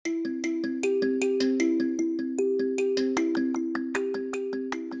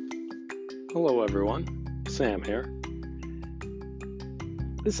Hello, everyone. Sam here.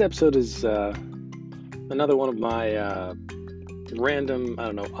 This episode is another one of my random,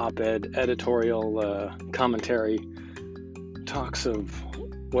 op-ed editorial commentary talks of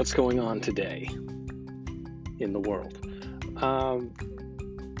what's going on today in the world.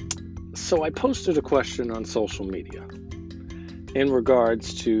 So I posted a question on social media in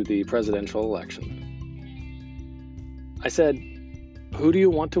regards to the presidential election. I said, who do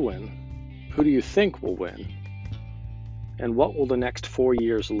you want to win? Who do you think will win? And what will the next 4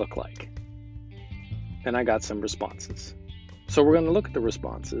 years look like? And I got some responses. So we're going to look at the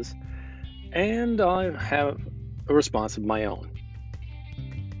responses, and I have a response of my own.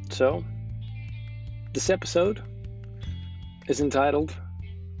 So this episode is entitled,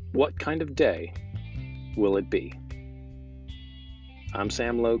 What Kind of Day Will It Be? I'm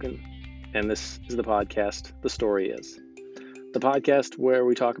Sam Logan, and this is the podcast, The Story Is. The podcast where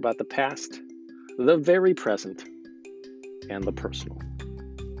we talk about the past, the very present, and the personal.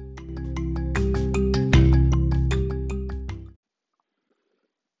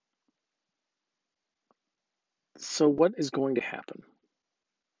 So what is going to happen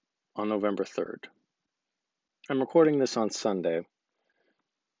on November 3rd? I'm recording this on Sunday,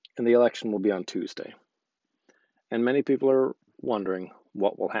 and the election will be on Tuesday. And many people are wondering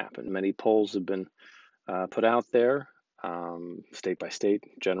what will happen. Many polls have been put out there, state by state,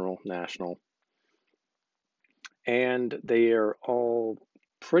 general, national, and they are all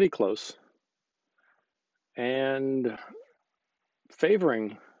pretty close and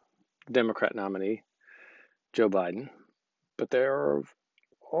favoring Democrat nominee Joe Biden, but they're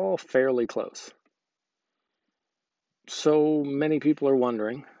all fairly close. So many people are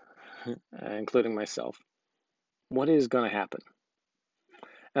wondering, including myself, what is going to happen?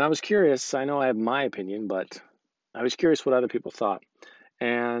 And I was curious. I know I have my opinion, but I was curious what other people thought.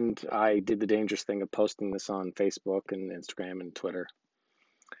 And I did the dangerous thing of posting this on Facebook and Instagram and Twitter.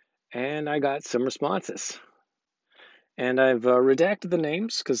 And I got some responses. And I've redacted the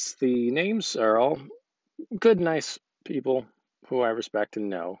names because the names are all good, nice people who I respect and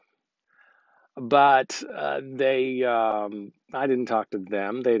know. But I didn't talk to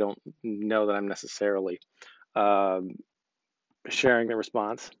them. They don't know that I'm necessarily sharing the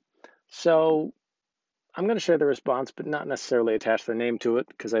response. So I'm going to share the response, but not necessarily attach their name to it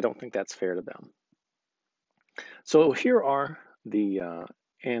because I don't think that's fair to them. So here are the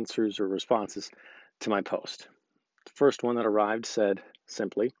answers or responses to my post. The first one that arrived said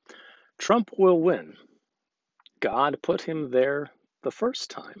simply, Trump will win. God put him there the first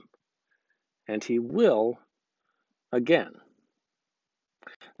time, and he will again.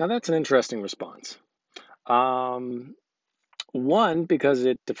 Now that's an interesting response. One, because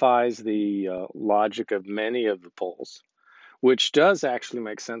it defies the logic of many of the polls, which does actually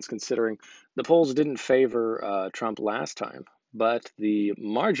make sense considering the polls didn't favor Trump last time, but the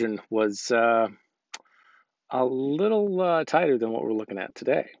margin was a little tighter than what we're looking at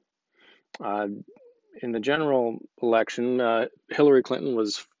today. In the general election, Hillary Clinton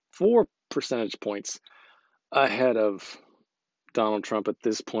was 4 percentage points ahead of Donald Trump at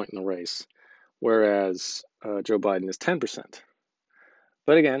this point in the race, whereas Joe Biden is 10%.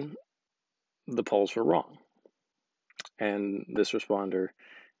 But again, the polls were wrong. And this responder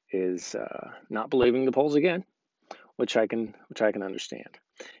is not believing the polls again, which I can understand.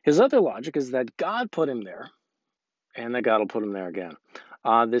 His other logic is that God put him there, and that God will put him there again.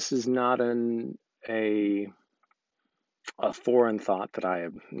 This is not a foreign thought that I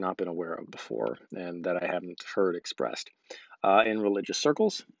have not been aware of before, and that I haven't heard expressed in religious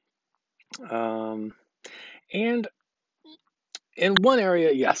circles. And in one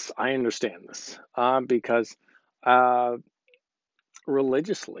area, yes, I understand this because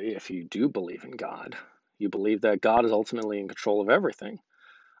religiously, if you do believe in God, you believe that God is ultimately in control of everything.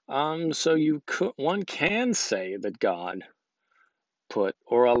 So one can say that God put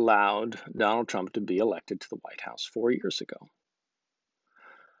or allowed Donald Trump to be elected to the White House 4 years ago.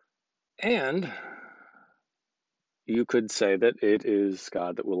 And you could say that it is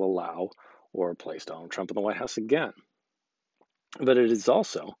God that will allow or place Donald Trump in the White House again. But it is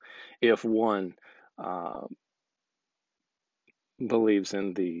also, if one believes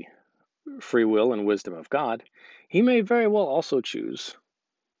in the free will and wisdom of God, he may very well also choose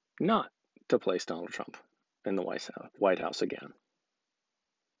not to place Donald Trump in the White House again.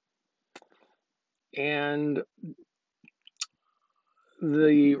 And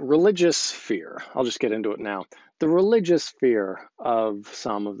the religious fear, I'll just get into it now, the religious fear of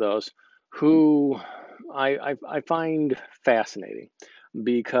some of those who I find fascinating,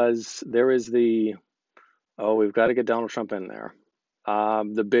 because there is we've got to get Donald Trump in there.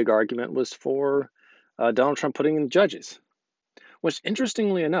 The big argument was for Donald Trump putting in judges, which,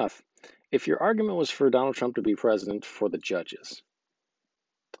 interestingly enough, if your argument was for Donald Trump to be president for the judges,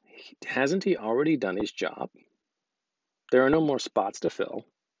 hasn't he already done his job? There are no more spots to fill.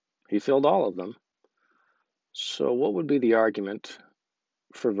 He filled all of them. So what would be the argument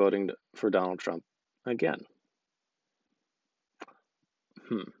for voting for Donald Trump again?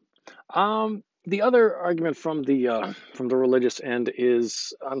 The other argument from the religious end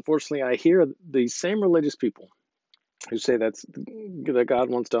is, unfortunately, I hear the same religious people who say that God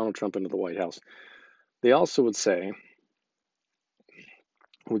wants Donald Trump into the White House. They also would say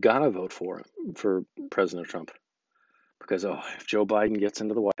we gotta vote for President Trump because if Joe Biden gets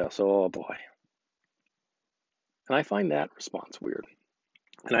into the White House, oh boy. And I find that response weird.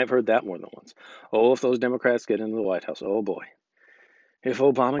 And I've heard that more than once. Oh, if those Democrats get into the White House, oh boy. If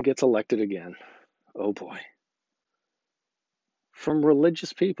Obama gets elected again, oh boy. From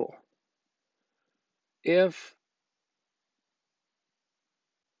religious people. If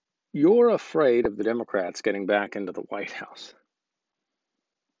you're afraid of the Democrats getting back into the White House,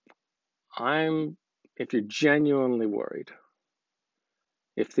 if you're genuinely worried,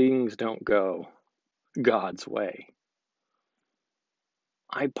 if things don't go God's way,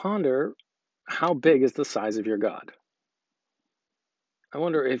 I ponder, how big is the size of your God? I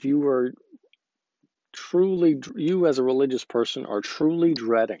wonder if you as a religious person are truly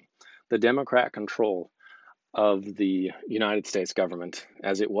dreading the Democrat control of the United States government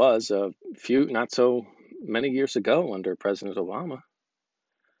as it was not so many years ago under President Obama.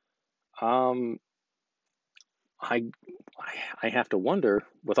 I have to wonder,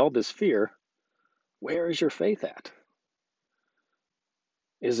 with all this fear, where is your faith at?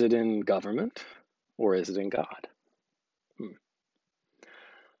 Is it in government or is it in God?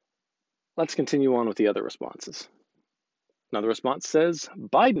 Let's continue on with the other responses. Another response says,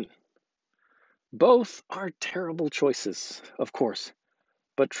 Biden. Both are terrible choices, of course,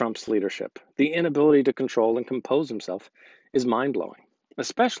 but Trump's leadership, the inability to control and compose himself, is mind-blowing,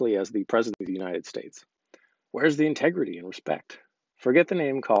 especially as the President of the United States. Where's the integrity and respect? Forget the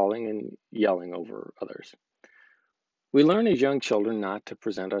name-calling and yelling over others. We learn as young children not to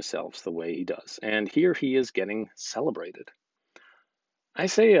present ourselves the way he does, and here he is getting celebrated. I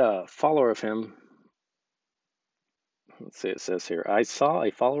say a follower of him, let's see, it says here, I saw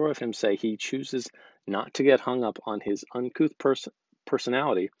a follower of him say he chooses not to get hung up on his uncouth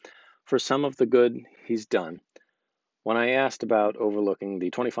personality for some of the good he's done. When I asked about overlooking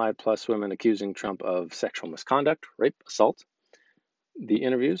the 25-plus women accusing Trump of sexual misconduct, rape, assault, the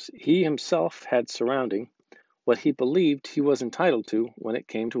interviews he himself had surrounding what he believed he was entitled to when it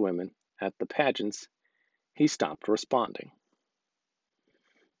came to women at the pageants, he stopped responding.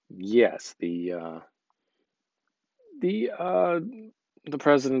 Yes, the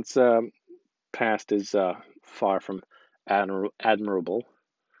president's past is far from admirable,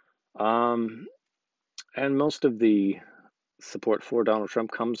 and most of the support for Donald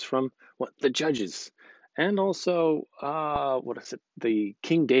Trump comes from the judges, and also the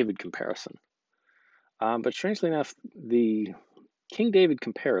King David comparison. But strangely enough, the King David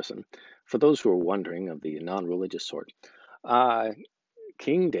comparison, for those who are wondering of the non-religious sort,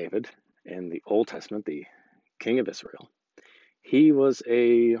 King David in the Old Testament, the King of Israel, he was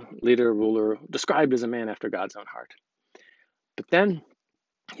a leader, ruler, described as a man after God's own heart. But then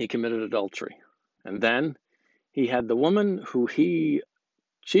he committed adultery. And then he had the woman who he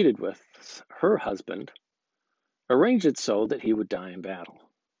cheated with, her husband, arrange it so that he would die in battle.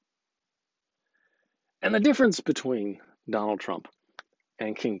 And the difference between Donald Trump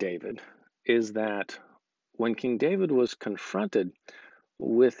and King David is that when King David was confronted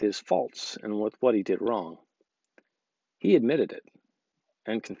with his faults and with what he did wrong, he admitted it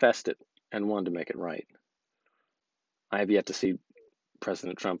and confessed it and wanted to make it right. I have yet to see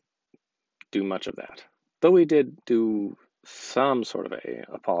President Trump do much of that, though he did do some sort of a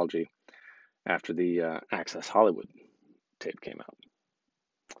apology after the Access Hollywood tape came out.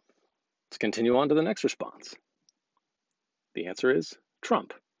 Let's continue on to the next response. The answer is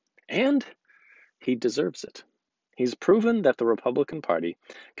Trump, and he deserves it. He's proven that the Republican Party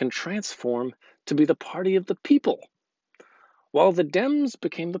can transform to be the party of the people, while the Dems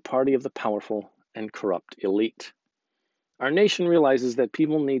became the party of the powerful and corrupt elite. Our nation realizes that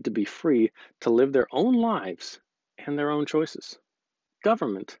people need to be free to live their own lives and their own choices.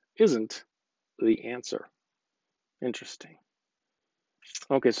 Government isn't the answer. Interesting.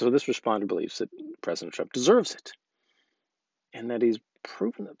 Okay, so this responder believes that President Trump deserves it, and that he's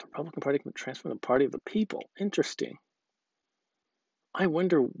proven that the Republican Party can transform the party of the people. Interesting. I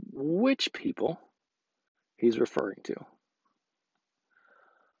wonder which people he's referring to.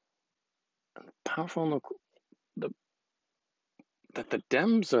 powerful and the that the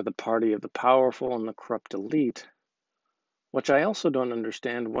Dems are the party of the powerful and the corrupt elite, which I also don't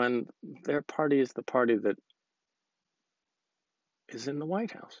understand when their party is the party that is in the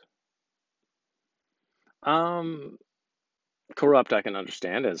White House. Corrupt I can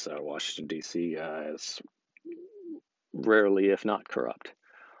understand, as Washington D.C. Is rarely, if not corrupt.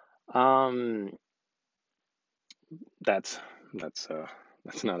 Um, that's that's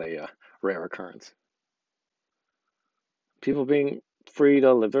not a rare occurrence. People being free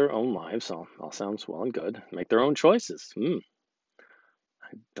to live their own lives all sounds well and good. Make their own choices.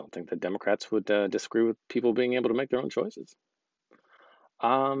 I don't think the Democrats would disagree with people being able to make their own choices.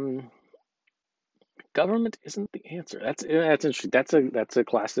 Um, Government isn't the answer. That's interesting. That's a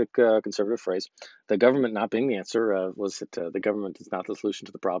classic conservative phrase. The government not being the answer. Was it the government is not the solution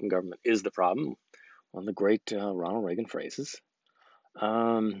to the problem? Government is the problem. One of the great Ronald Reagan phrases.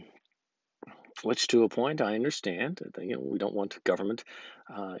 Which to a point I understand. We don't want government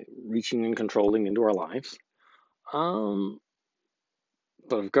reaching and controlling into our lives. But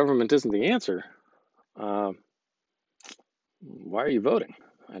if government isn't the answer, uh, why are you voting?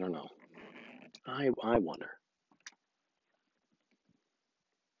 I don't know. I wonder.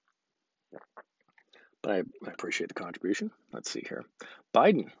 But I appreciate the contribution. Let's see here.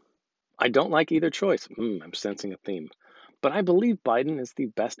 Biden. I don't like either choice. I'm sensing a theme. But I believe Biden is the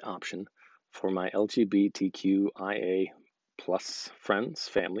best option for my LGBTQIA plus friends,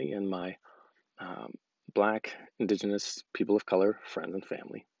 family, and my Black, Indigenous, people of color friends and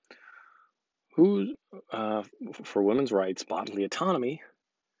family. Who, for women's rights, bodily autonomy,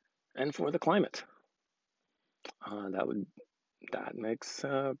 and for the climate. That makes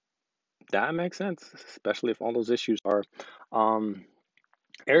sense, especially if all those issues are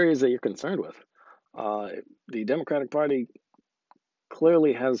areas that you're concerned with. The Democratic Party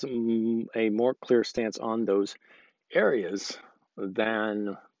clearly has a more clear stance on those areas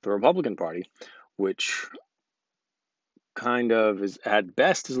than the Republican Party, which kind of is at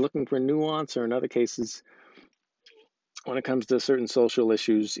best is looking for nuance, or in other cases, when it comes to certain social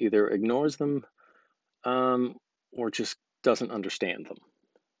issues, either ignores them or just doesn't understand them.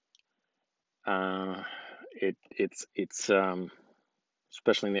 It's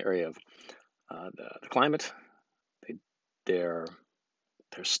especially in the area of the climate. They're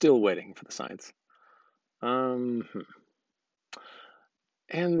still waiting for the science. And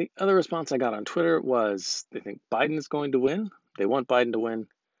the other response I got on Twitter was they think Biden is going to win. They want Biden to win,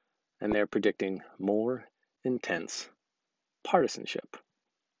 and they're predicting more intense partisanship,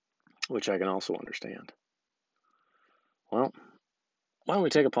 which I can also understand. Well, why don't we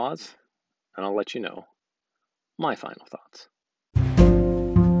take a pause, and I'll let you know my final thoughts.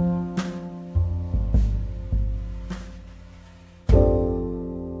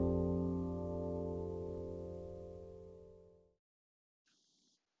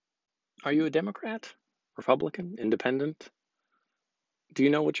 Are you a Democrat, Republican, Independent? Do you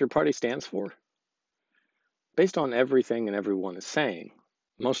know what your party stands for? Based on everything and everyone is saying,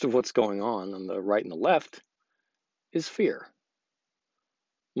 most of what's going on the right and the left is fear.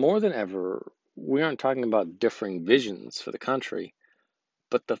 More than ever, we aren't talking about differing visions for the country,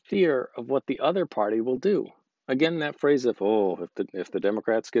 but the fear of what the other party will do. Again, that phrase of, if the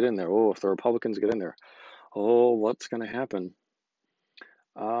Democrats get in there, if the Republicans get in there, what's going to happen?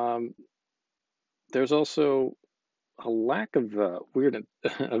 There's also a lack of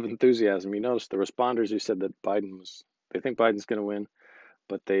of enthusiasm. You notice the responders who said that they think Biden's going to win,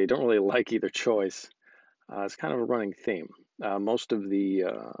 but they don't really like either choice. It's kind of a running theme. Most of the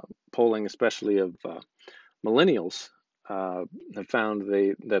polling, especially of millennials, have found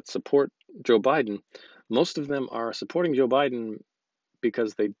that support Joe Biden. Most of them are supporting Joe Biden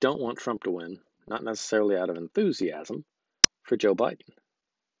because they don't want Trump to win, not necessarily out of enthusiasm for Joe Biden.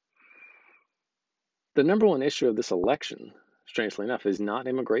 The number one issue of this election, strangely enough, is not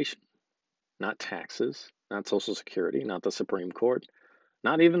immigration, not taxes, not Social Security, not the Supreme Court,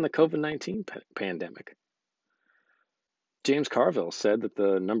 not even the COVID-19 pandemic. James Carville said that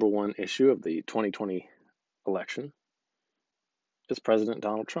the number one issue of the 2020 election is President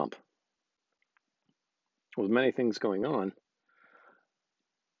Donald Trump. With many things going on,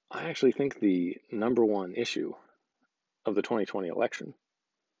 I actually think the number one issue of the 2020 election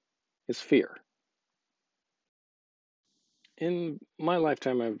is fear. In my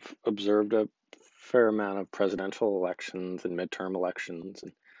lifetime, I've observed a fair amount of presidential elections and midterm elections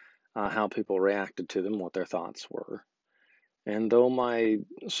and how people reacted to them, what their thoughts were. And though my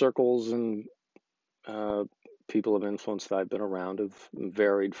circles and people of influence that I've been around have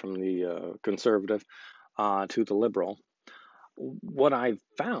varied from the conservative to the liberal, what I've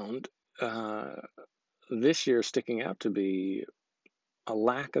found this year sticking out to be a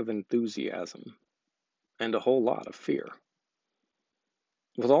lack of enthusiasm and a whole lot of fear.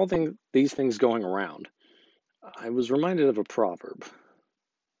 With all these things going around, I was reminded of a proverb.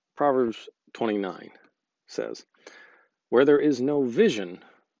 Proverbs 29 says, "Where there is no vision,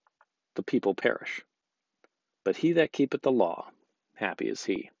 the people perish. But he that keepeth the law, happy is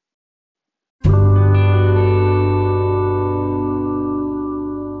he."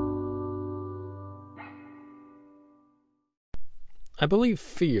 I believe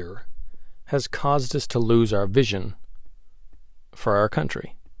fear has caused us to lose our vision for our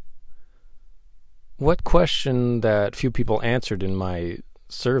country. What question that few people answered in my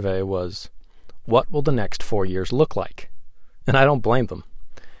survey was, what will the next 4 years look like? And I don't blame them.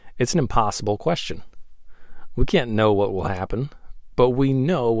 It's an impossible question. We can't know what will happen, but we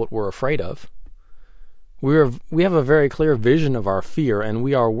know what we're afraid of. We have a very clear vision of our fear, and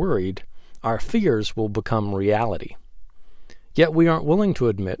we are worried our fears will become reality. Yet we aren't willing to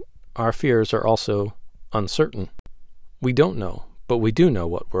admit our fears are also uncertain. We don't know, but we do know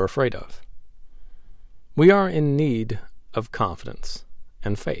what we're afraid of. We are in need of confidence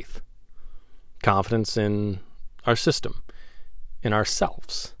and faith. Confidence in our system, in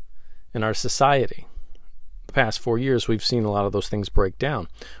ourselves, in our society. The past 4 years, we've seen a lot of those things break down.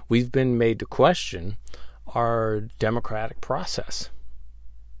 We've been made to question our democratic process,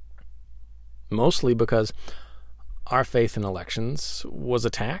 mostly because our faith in elections was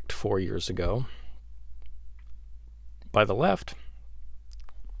attacked 4 years ago by the left,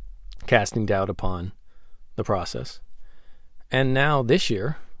 casting doubt upon the process. And now this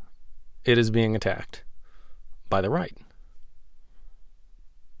year, it is being attacked by the right.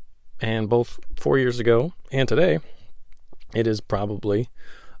 And both 4 years ago and today, it is probably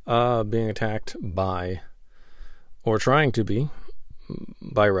being attacked by, or trying to be,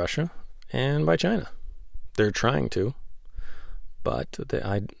 by Russia and by China. They're trying to, but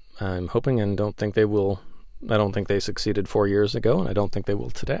I'm hoping and don't think they will. I don't think they succeeded 4 years ago, and I don't think they will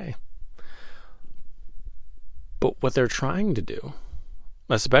today. But what they're trying to do,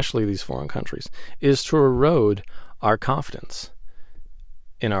 especially these foreign countries, is to erode our confidence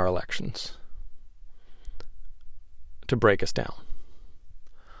in our elections, to break us down.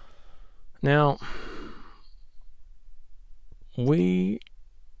 Now, we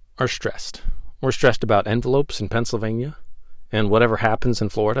are stressed. We're stressed about envelopes in Pennsylvania and whatever happens in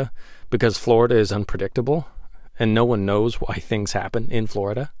Florida, because Florida is unpredictable and no one knows why things happen in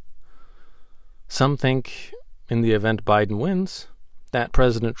Florida. Some think in the event Biden wins, that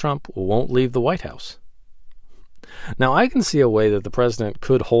President Trump won't leave the White House. Now, I can see a way that the president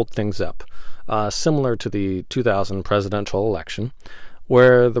could hold things up, similar to the 2000 presidential election,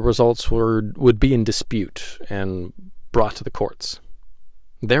 where the results would be in dispute and brought to the courts.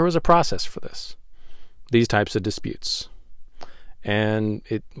 There was a process for this, these types of disputes, and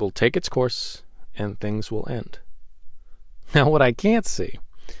it will take its course and things will end. Now, what I can't see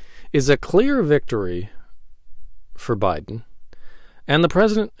is a clear victory for Biden, and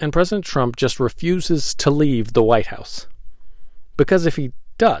President Trump just refuses to leave the White House. Because if he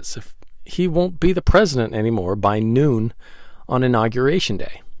does, if he won't be the president anymore by noon on Inauguration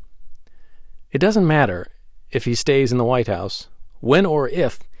Day. It doesn't matter if he stays in the White House, when or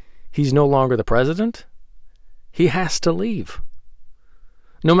if he's no longer the president, he has to leave.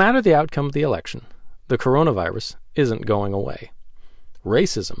 No matter the outcome of the election, the coronavirus isn't going away.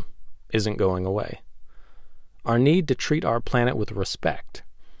 Racism isn't going away. Our need to treat our planet with respect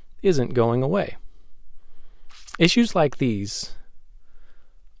isn't going away. Issues like these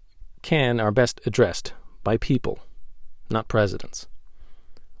are best addressed by people, not presidents.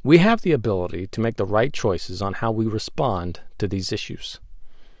 We have the ability to make the right choices on how we respond to these issues.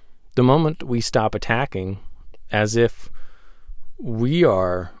 The moment we stop attacking as if we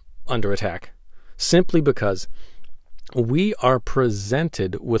are under attack, simply because we are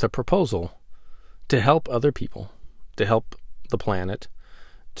presented with a proposal to help other people, to help the planet,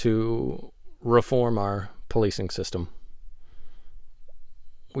 to reform our policing system,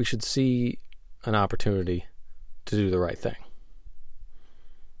 we should see an opportunity to do the right thing.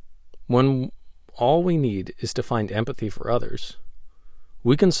 When all we need is to find empathy for others,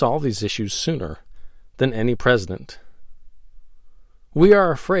 we can solve these issues sooner than any president. We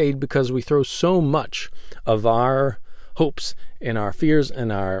are afraid because we throw so much of our hopes and our fears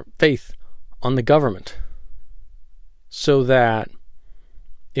and our faith on the government, so that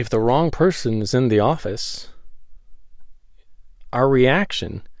if the wrong person is in the office, our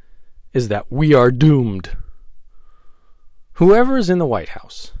reaction is that we are doomed. Whoever is in the White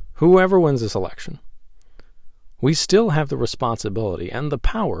House, whoever wins this election, we still have the responsibility and the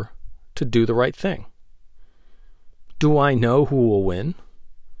power to do the right thing. Do I know who will win?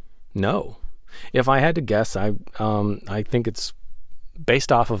 No. If I had to guess, I think it's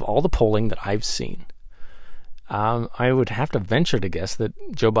based off of all the polling that I've seen. I would have to venture to guess that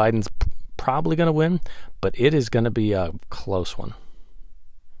Joe Biden's probably going to win, but it is going to be a close one.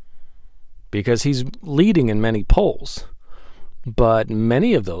 Because he's leading in many polls, but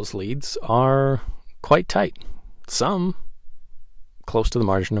many of those leads are quite tight. Some close to the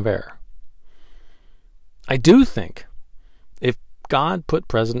margin of error. I do think if God put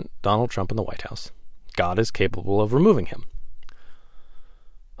President Donald Trump in the White House, God is capable of removing him.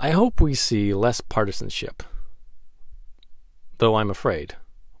 I hope we see less partisanship, though I'm afraid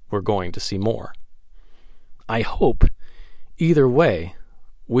we're going to see more. I hope, either way,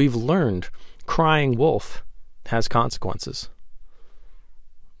 we've learned crying wolf has consequences.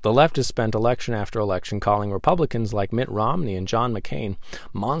 The left has spent election after election calling Republicans like Mitt Romney and John McCain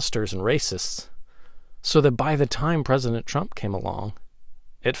monsters and racists, so that by the time President Trump came along,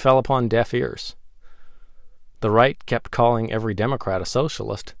 it fell upon deaf ears. The right kept calling every Democrat a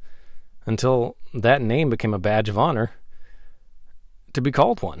socialist until that name became a badge of honor to be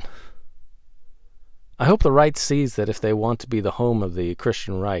called one. I hope the right sees that if they want to be the home of the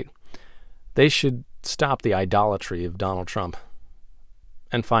Christian right, they should stop the idolatry of Donald Trump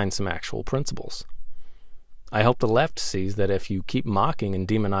and find some actual principles. I hope the left sees that if you keep mocking and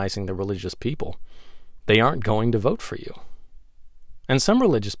demonizing the religious people, they aren't going to vote for you. And some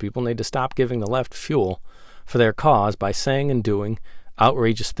religious people need to stop giving the left fuel for their cause by saying and doing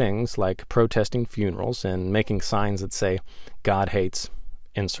outrageous things like protesting funerals and making signs that say, God hates,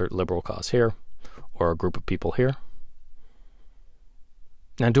 insert liberal cause here, or a group of people here.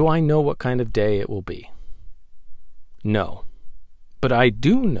 Now, do I know what kind of day it will be? No. But I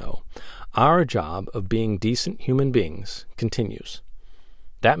do know our job of being decent human beings continues.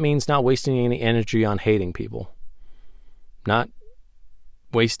 That means not wasting any energy on hating people, not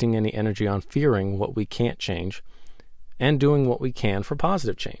wasting any energy on fearing what we can't change, and doing what we can for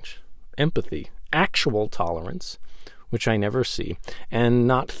positive change. Empathy, actual tolerance, which I never see, and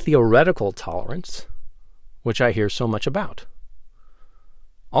not theoretical tolerance, which I hear so much about.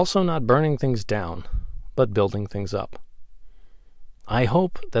 Also not burning things down, but building things up. I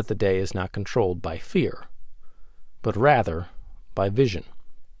hope that the day is not controlled by fear, but rather by vision.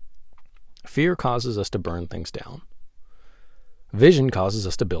 Fear causes us to burn things down. Vision causes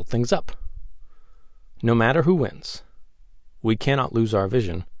us to build things up. No matter who wins, we cannot lose our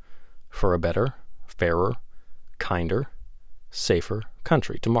vision for a better, fairer, kinder, safer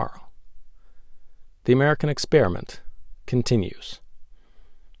country tomorrow. The American experiment continues.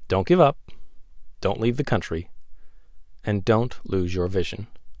 Don't give up, don't leave the country, and don't lose your vision.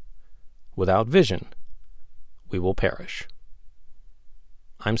 Without vision, we will perish.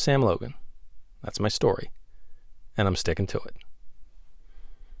 I'm Sam Logan. That's my story, and I'm sticking to it.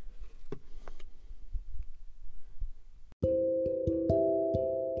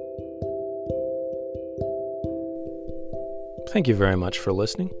 Thank you very much for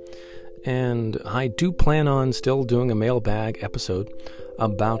listening, and I do plan on still doing a mailbag episode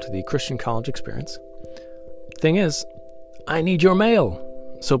about the Christian college experience. Thing is, I need your mail,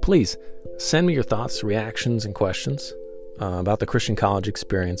 so please send me your thoughts, reactions, and questions about the Christian college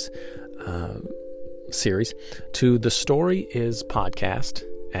experience series to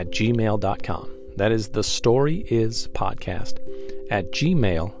thestoryispodcast@gmail.com. That is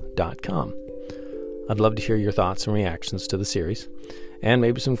thestoryispodcast@gmail.com. I'd love to hear your thoughts and reactions to the series, and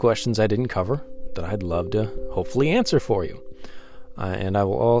maybe some questions I didn't cover that I'd love to hopefully answer for you. And I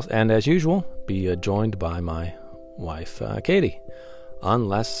will and as usual, be joined by my wife, Katie,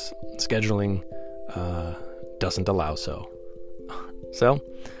 unless scheduling doesn't allow so. So,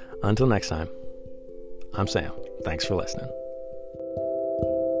 until next time, I'm Sam. Thanks for listening.